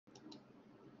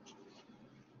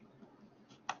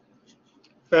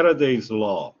Faraday's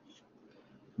law.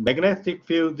 Magnetic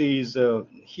field is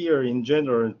here in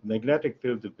general, magnetic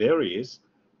field varies,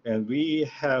 and we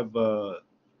have a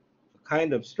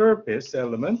kind of surface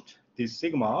element, this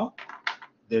sigma,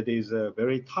 that is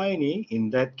very tiny. In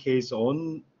that case,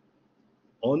 on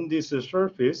this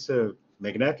surface,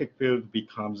 magnetic field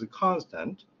becomes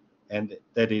constant, and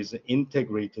that is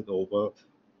integrated over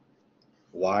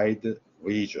wide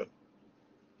region.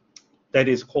 That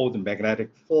is called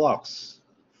magnetic flux,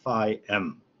 phi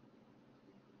m.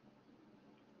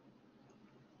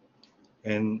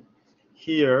 And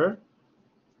here,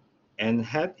 n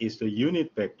hat is the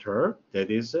unit vector that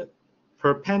is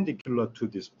perpendicular to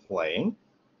this plane,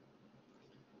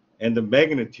 and the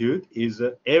magnitude is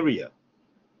area.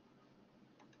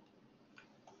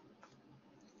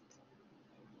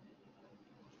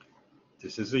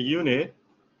 This is a unit.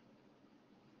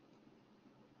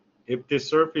 If the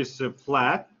surface is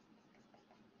flat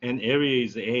and area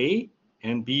is A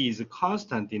and B is a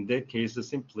constant, in that case,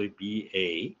 simply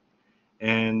BA.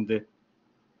 And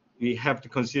we have to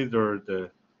consider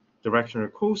the directional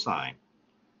cosine.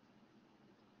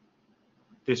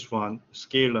 This one,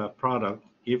 scalar product,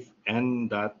 if n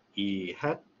dot E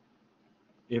hat,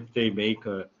 if they make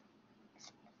a,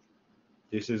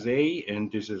 this is A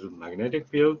and this is a magnetic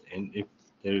field, and if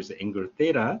there is angle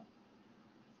theta,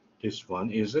 this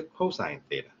one is a cosine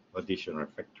theta, additional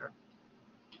factor.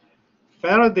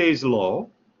 Faraday's law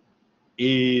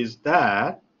is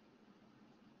that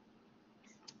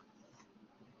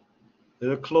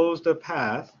the closed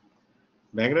path,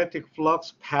 magnetic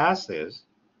flux passes,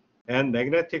 and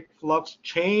magnetic flux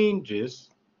changes,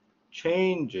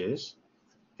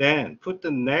 then put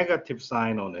the negative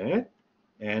sign on it,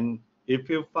 and if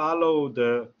you follow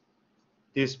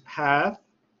this path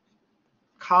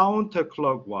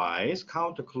counterclockwise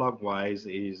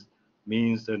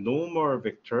means the normal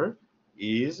vector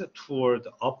is toward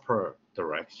the upper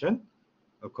direction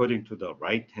according to the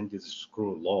right-handed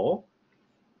screw law.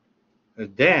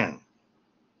 Then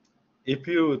if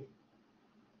you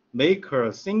make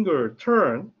a single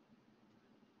turn,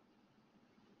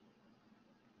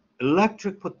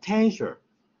 electric potential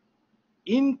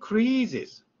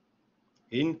increases.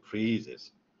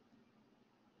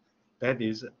 That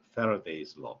is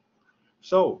Faraday's law.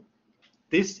 So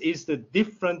this is the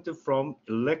different from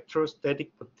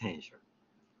electrostatic potential.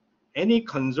 Any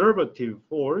conservative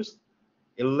force,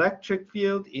 electric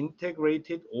field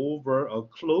integrated over a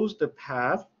closed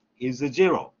path is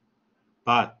zero.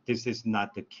 But this is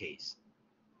not the case.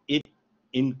 It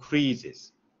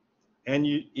increases. And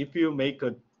if you make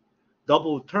a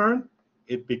double turn,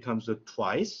 it becomes a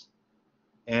twice.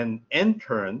 And n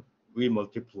turn, we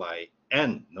multiply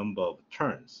n number of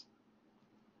turns.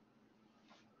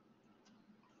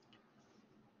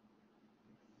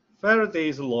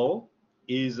 Faraday's law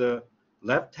is a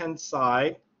left-hand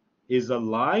side is a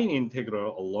line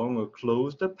integral along a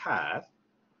closed path.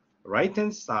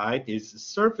 Right-hand side is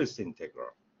surface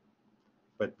integral.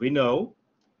 But we know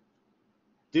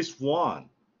this one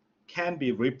can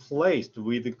be replaced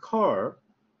with a curve,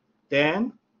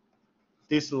 then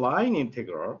this line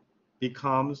integral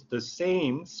becomes the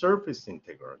same surface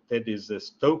integral. That is the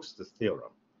Stokes'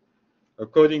 theorem.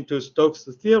 According to Stokes'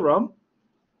 theorem,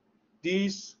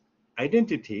 this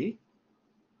identity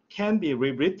can be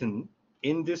rewritten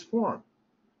in this form.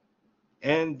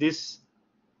 And this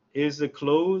is a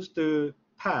closed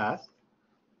path.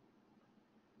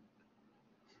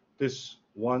 This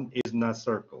one is not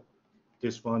circle.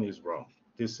 This one is wrong.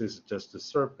 This is just a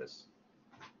surface.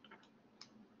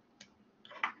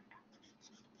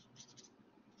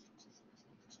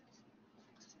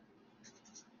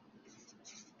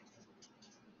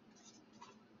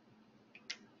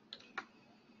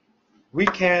 We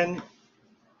can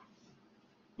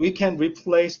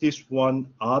replace this one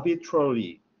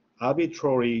arbitrary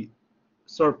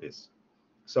surface.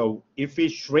 So if we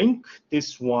shrink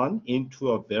this one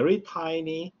into a very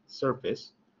tiny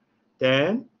surface,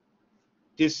 then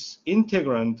this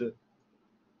integrand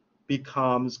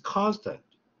becomes constant.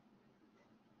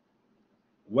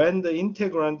 When the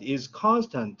integrand is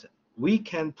constant, we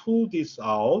can pull this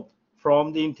out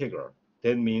from the integral.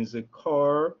 That means the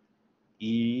curl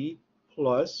E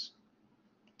plus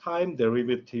time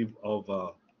derivative of a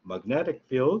magnetic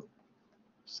field,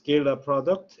 scalar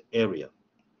product area.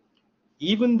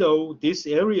 Even though this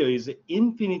area is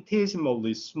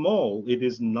infinitesimally small, it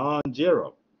is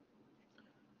non-zero.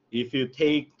 If you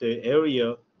take the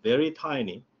area very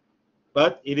tiny,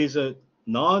 but it is a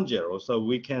non-zero, so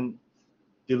we can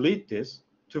delete this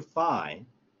to find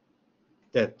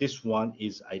that this one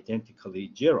is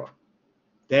identically zero.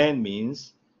 That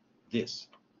means this.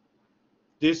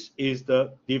 This is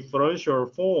the differential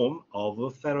form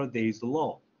of Faraday's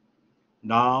law.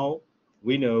 Now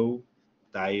we know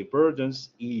divergence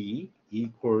E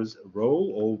equals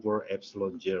rho over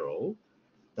epsilon 0,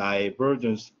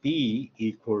 divergence B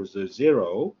equals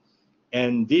 0,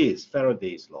 and this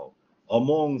Faraday's law.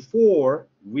 Among four,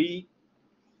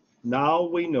 now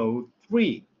we know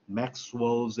three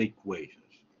Maxwell's equations.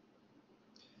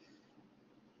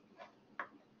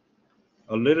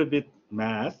 A little bit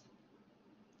math.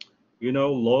 You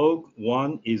know, log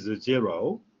 1 is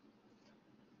 0.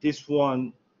 This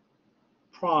one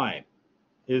prime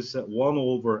is 1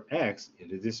 over x.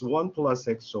 It is 1 plus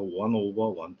x, so 1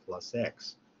 over 1 plus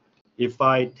x. If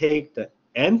I take the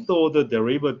nth order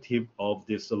derivative of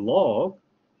this log,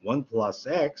 1 plus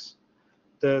x,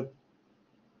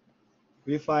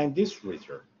 we find this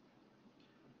result.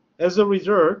 As a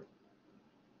result,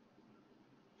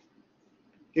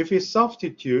 if we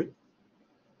substitute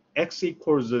x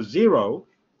equals 0,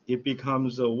 it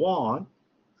becomes 1,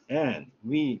 and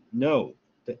we know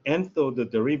the nth order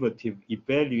derivative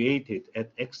evaluated at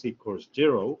x equals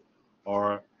 0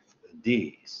 are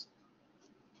these.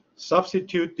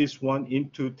 Substitute this one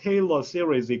into Taylor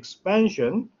series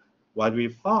expansion, what we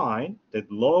find that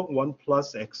log 1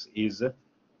 plus x is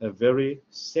very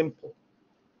simple.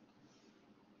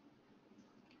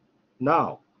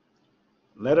 Now,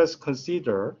 let us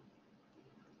consider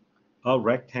a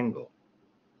rectangle.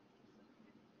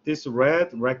 This red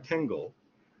rectangle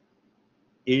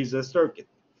is a circuit.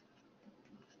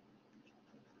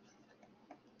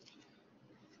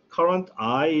 Current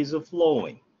I is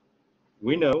flowing.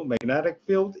 We know magnetic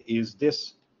field is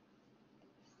this.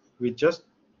 We just,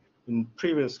 in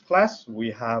previous class, we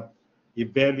have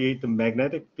evaluated the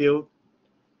magnetic field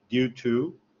due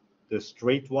to the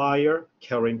straight wire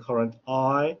carrying current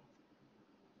I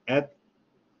at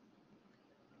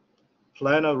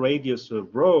planar radius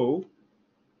of rho.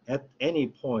 At any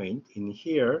point in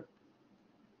here,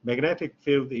 magnetic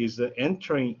field is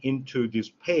entering into this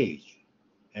page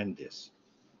and this.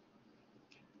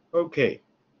 Okay.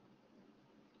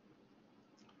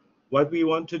 What we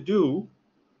want to do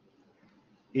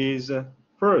is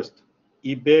first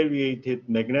evaluate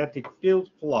magnetic field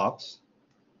flux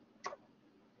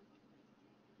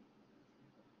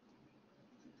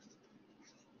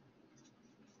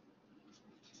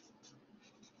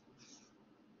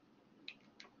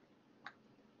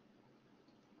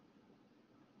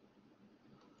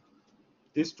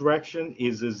this direction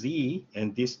is a z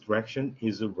and this direction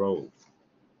is a rho.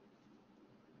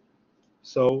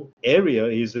 So area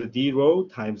is a d rho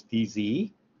times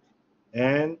dz,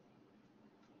 and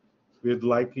we'd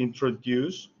like to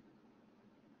introduce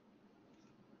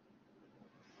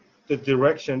the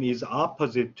direction is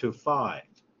opposite to phi.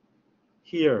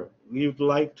 Here we would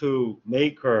like to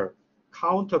make a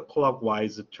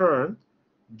counterclockwise turn.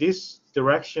 This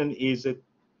direction is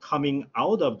coming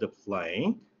out of the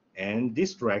plane, and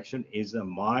this direction is a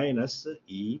minus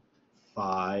e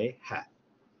phi hat.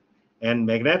 And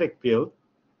magnetic field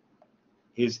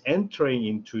is entering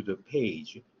into the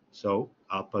page, so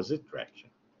opposite direction.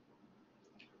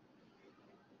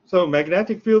 So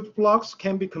magnetic field flux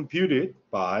can be computed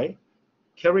by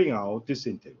carrying out this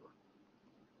integral.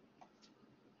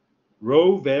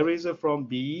 Rho varies from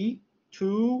b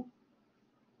to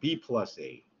b plus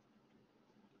a.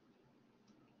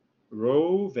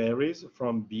 Rho varies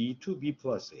from b to b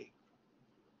plus a.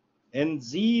 And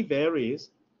z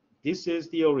varies, this is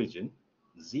the origin,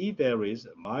 z varies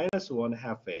minus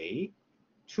 1/2 a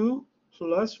to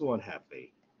plus 1/2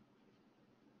 a.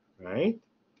 Right?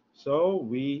 So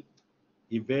we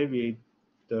evaluate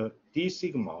the d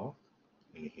sigma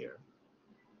in here.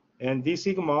 And d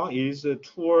sigma is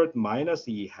toward minus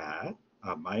e hat,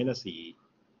 minus e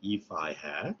phi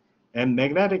hat. And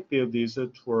magnetic field is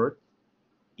toward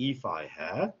e phi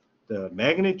hat. The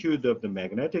magnitude of the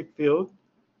magnetic field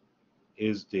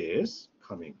is this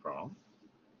coming from.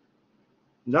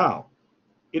 Now,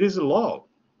 it is a log.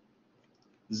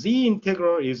 Z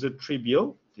integral is a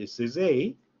trivial. This is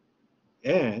a.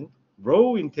 And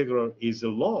rho integral is a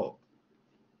log.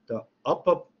 The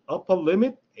upper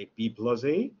limit, a b plus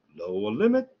a, lower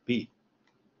limit, b.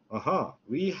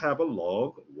 We have a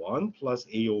log 1 plus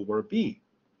a over b.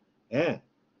 And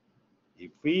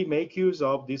if we make use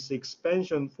of this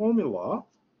expansion formula,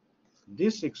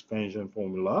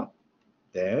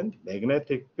 then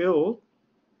magnetic field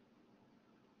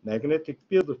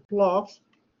flux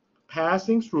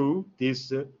passing through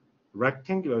this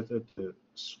rectangular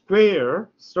square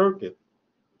circuit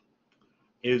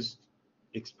is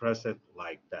expressed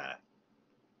like that.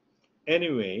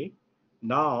 Anyway,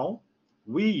 now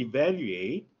we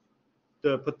evaluate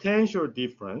the potential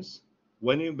difference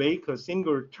when you make a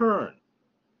single turn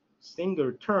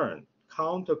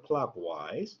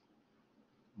counterclockwise,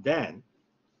 then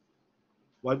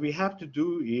what we have to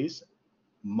do is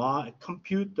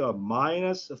compute the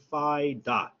minus phi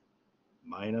dot.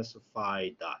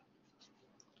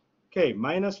 Okay,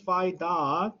 minus phi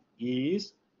dot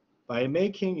is by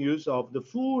making use of the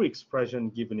full expression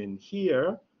given in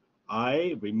here.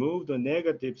 I remove the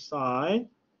negative sign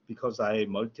because I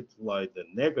multiplied the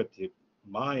negative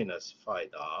minus phi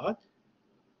dot.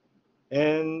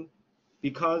 And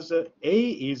because A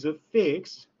is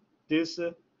fixed, this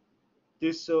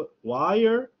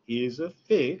wire is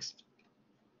fixed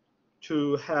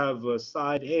to have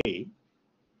side A,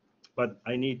 but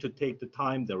I need to take the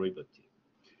time derivative.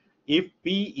 If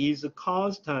B is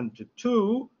constant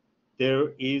 2,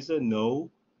 there is no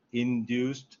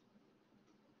induced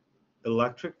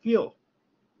electric field.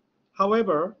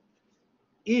 However,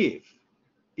 if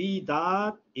B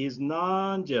dot is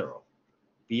non-zero,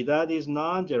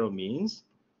 means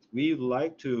we would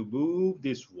like to move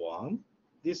this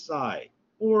side,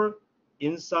 or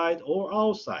inside or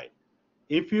outside.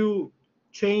 If you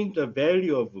change the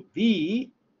value of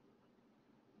B,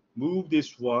 move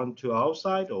this one to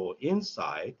outside or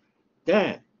inside,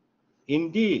 then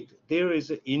indeed there is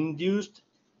an induced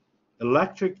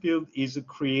electric field is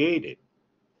created.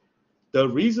 The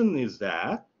reason is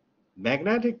that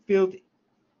magnetic field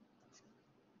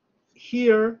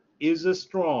here is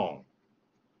strong,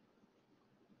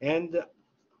 and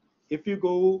if you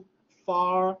go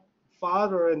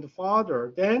farther and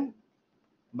farther, then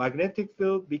magnetic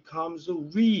field becomes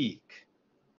weak.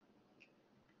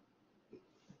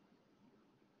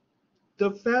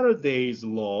 The Faraday's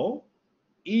law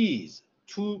is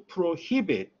to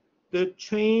prohibit the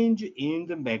change in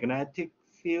the magnetic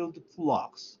field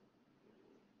flux.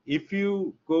 If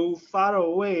you go far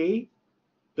away,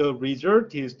 the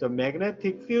result is the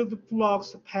magnetic field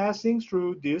flux passing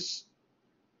through this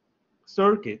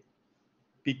circuit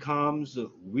becomes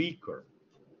weaker.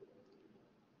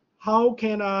 How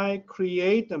can I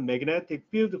create a magnetic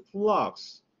field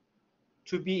flux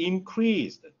to be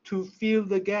increased, to fill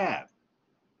the gap?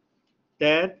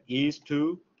 That is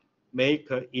to make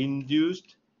an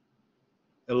induced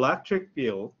electric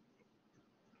field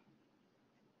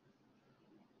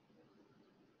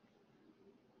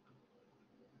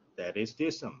that is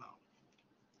this amount.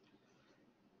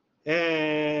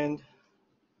 And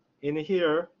in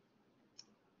here,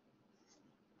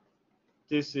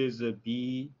 this is a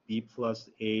B plus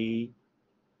A,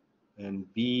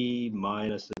 and B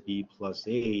minus B plus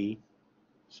A.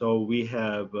 So we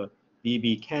have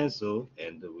BB cancel,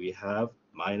 and we have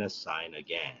minus sign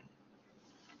again.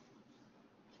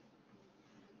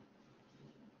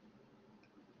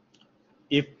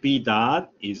 If B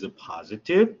dot is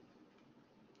positive,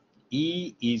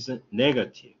 E is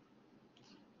negative.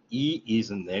 E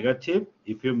is negative.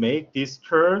 If you make this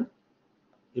turn,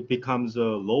 it becomes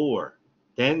lower.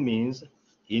 That means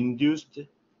induced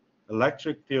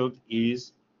electric field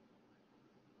is,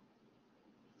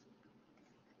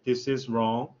 this is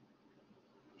wrong,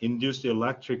 induced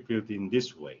electric field in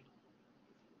this way.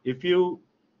 If you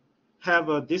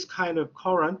have this kind of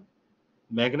current,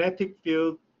 magnetic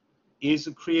field is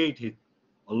created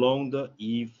along the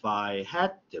E phi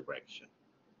hat direction.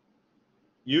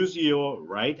 Use your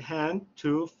right hand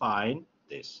to find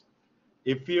this.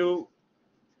 If you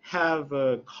have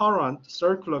a current,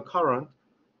 circular current,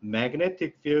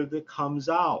 magnetic field comes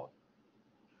out.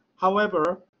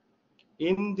 However,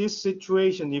 in this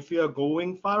situation, if you are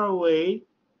going far away,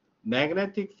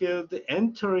 magnetic field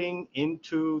entering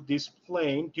into this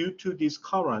plane due to this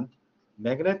current,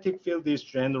 magnetic field is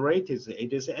generated,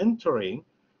 it is entering.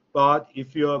 But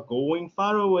if you are going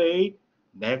far away,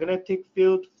 magnetic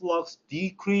field flux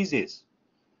decreases.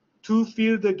 To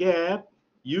fill the gap,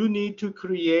 you need to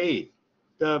create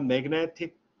the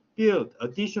magnetic field,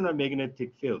 additional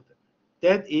magnetic field.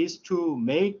 That is to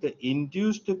make the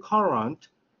induced current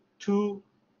to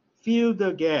fill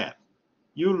the gap.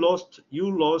 You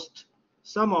lost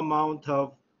some amount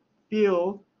of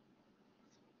field.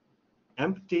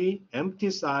 Empty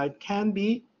side can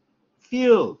be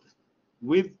filled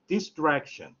with this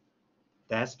direction.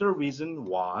 That's the reason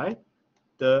why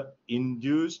the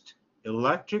induced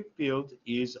electric field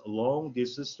is along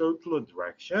this circular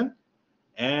direction,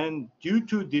 and due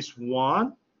to this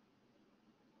one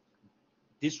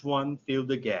fill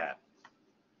the gap.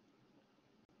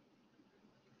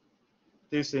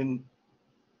 This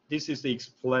is the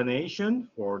explanation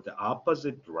for the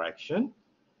opposite direction.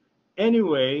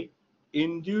 Anyway,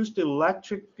 induced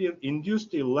electric field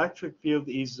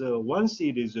is once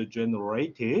it is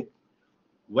generated,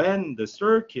 when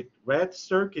the red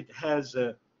circuit has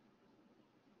a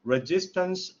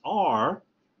resistance R,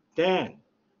 then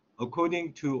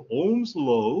according to Ohm's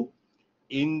law,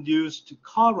 induced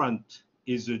current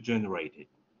is generated.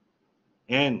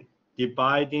 And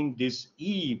dividing this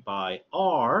E by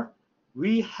R,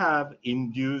 we have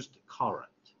induced current.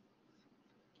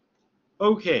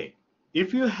 Okay,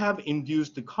 if you have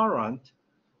induced current,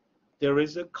 there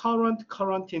is a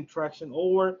current interaction,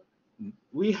 or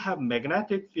we have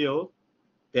magnetic field,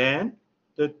 then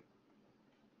the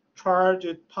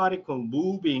charged particle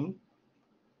moving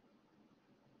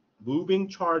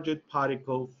charged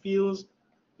particle feels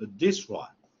this one,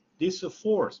 this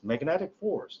force, magnetic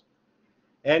force.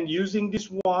 And using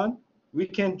this one, we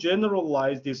can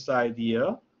generalize this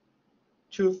idea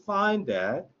to find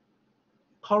that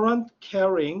current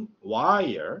carrying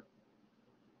wire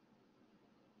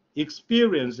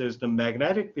experiences the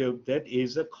magnetic field that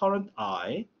is a current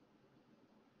I,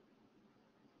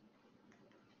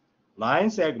 line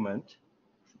segment,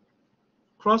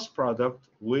 cross product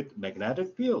with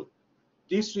magnetic field.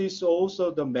 This is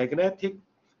also the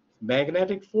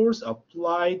magnetic force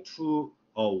applied to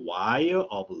a wire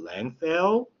of length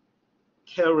L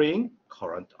carrying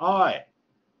current I.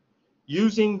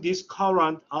 Using this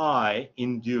current I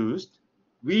induced,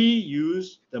 we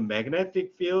use the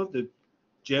magnetic field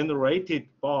generated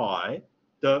by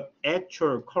the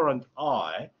actual current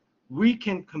I. We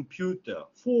can compute the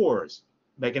force,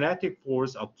 magnetic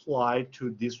force applied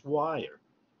to this wire.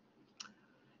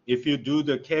 If you do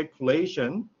the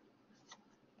calculation,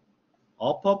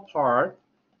 upper part,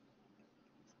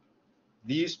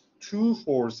 these two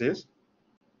forces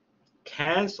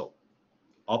cancel.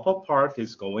 Upper part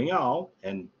is going out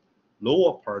and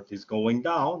lower part is going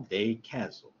down, they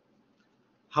cancel.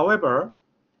 However,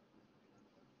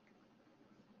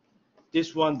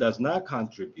 this one does not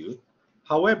contribute.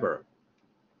 However,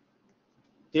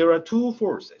 there are two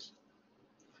forces.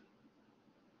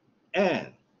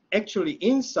 And actually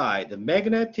inside the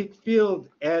magnetic field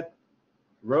at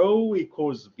rho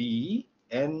equals B,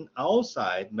 and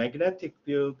outside magnetic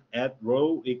field at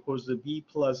rho equals B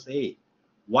plus A.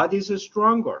 What is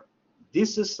stronger?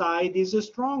 This side is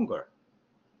stronger.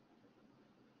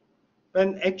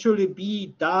 And actually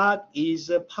B dot is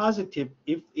positive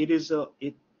if it is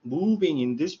moving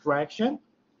in this direction.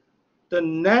 The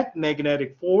net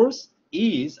magnetic force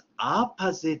is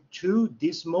opposite to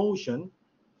this motion.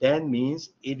 That means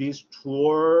it is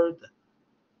toward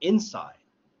inside.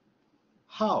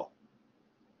 How?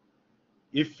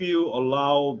 If you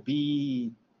allow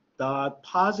B dot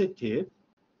positive,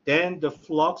 then the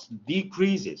flux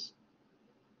decreases.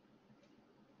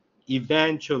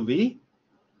 Eventually,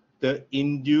 the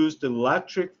induced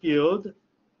electric field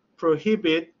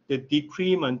prohibits the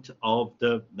decrement of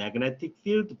the magnetic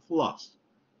field flux.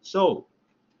 So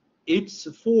its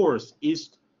force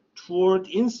is toward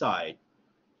inside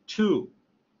to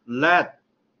let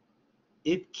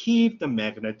it keep the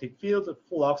magnetic field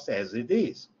flux as it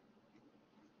is.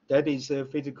 That is a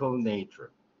physical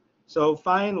nature. So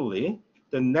finally,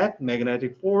 the net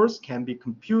magnetic force can be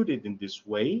computed in this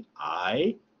way: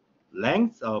 I,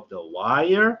 length of the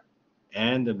wire,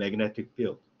 and the magnetic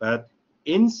field. But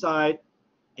inside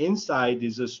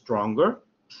is stronger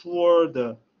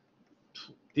toward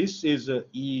this is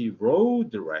E rho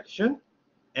direction,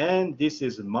 and this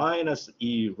is minus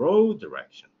E rho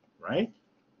direction, right?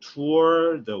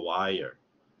 Toward the wire.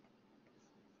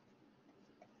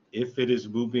 If it is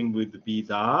moving with B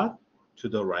dot to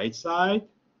the right side,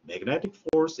 magnetic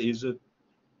force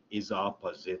is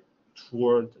opposite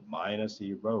toward minus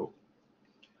E rho.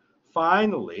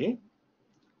 Finally,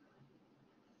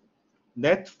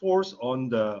 net force on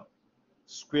the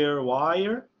square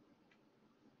wire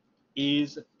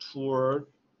is toward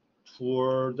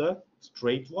the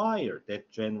straight wire that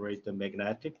generates the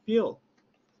magnetic field.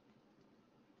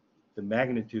 The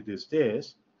magnitude is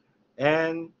this,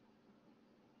 and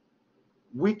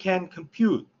we can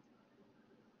compute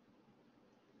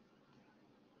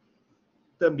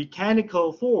the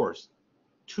mechanical force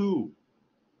to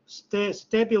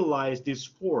stabilize this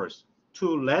force,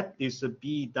 to let this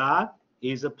B dot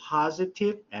is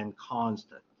positive and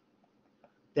constant.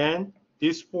 Then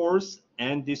this force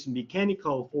and this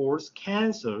mechanical force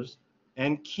cancels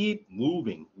and keep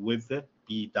moving with the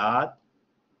B dot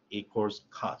equals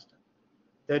constant.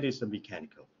 That is the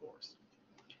mechanical force.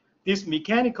 This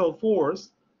mechanical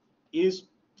force is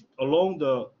along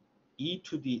the E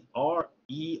to the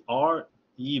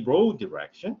E rho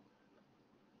direction.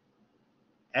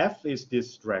 F is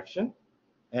this direction,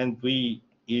 and V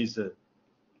is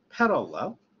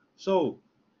parallel. So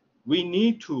we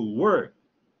need to work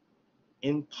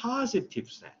in positive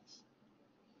sense.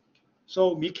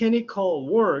 So mechanical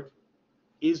force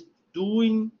is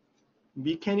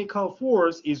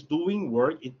doing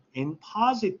work in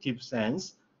positive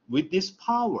sense with this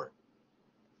power.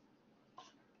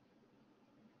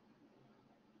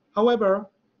 However,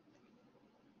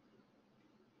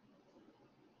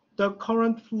 the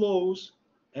current flows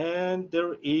and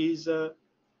there is a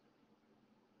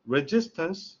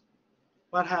resistance.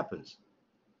 What happens?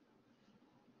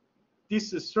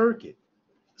 This circuit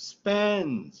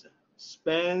spends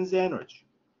energy.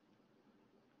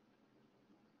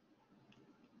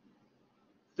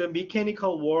 The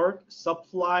mechanical work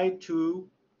supplied to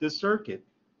the circuit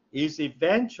is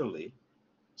eventually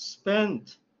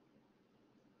spent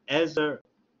as a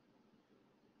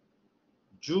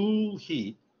joule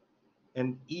heat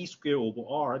and E squared over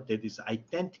R that is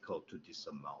identical to this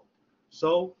amount.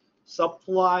 So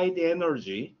supplied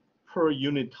energy per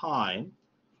unit time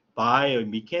by a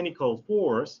mechanical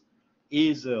force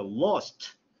is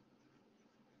lost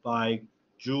by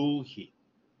joule heat.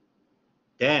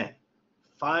 Then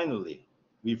finally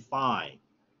we find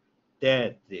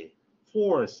that the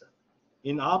force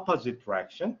in opposite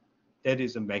direction, that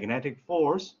is a magnetic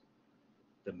force,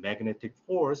 the magnetic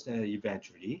force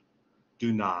eventually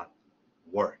do not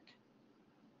work.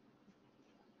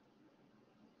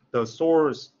 The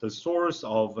source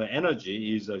of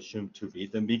energy is assumed to be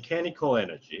the mechanical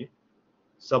energy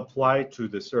supplied to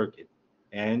the circuit,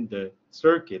 and the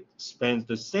circuit spends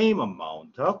the same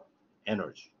amount of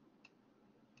energy.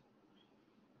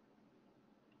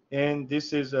 And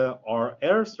this is our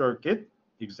air circuit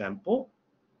example.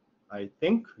 I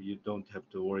think you don't have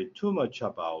to worry too much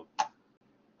about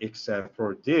except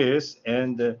for this.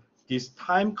 And this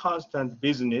time constant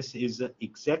business is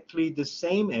exactly the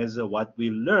same as what we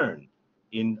learned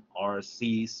in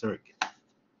RC circuit.